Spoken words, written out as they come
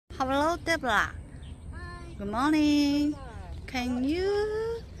Hello, Deborah. Hi. Good morning. Hi. Can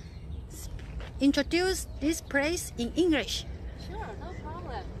you introduce this place in English? Sure, no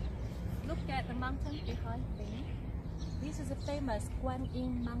problem. Look at the mountain behind me. This is a famous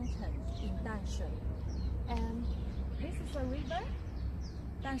Guanyin mountain in Tamshui. And this is a river,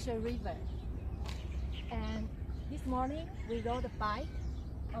 Tamshui River. And this morning we rode a bike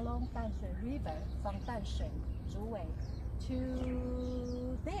along Tamshui River from Tamshui, Zhuwei,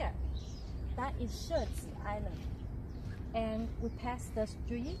 to there. That is Shiche Island. And we passed the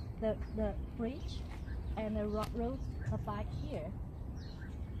street, the bridge, and the rode a bike here.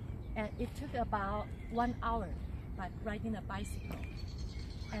 And it took about 1 hour by riding a bicycle.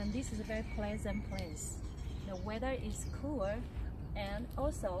 And this is a very pleasant place. The weather is cooler, and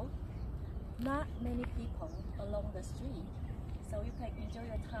also not many people along the street. So you can enjoy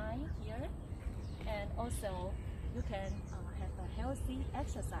your time here, and also you can have a healthy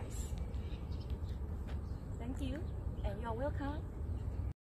exercise. Thank you, and you're welcome.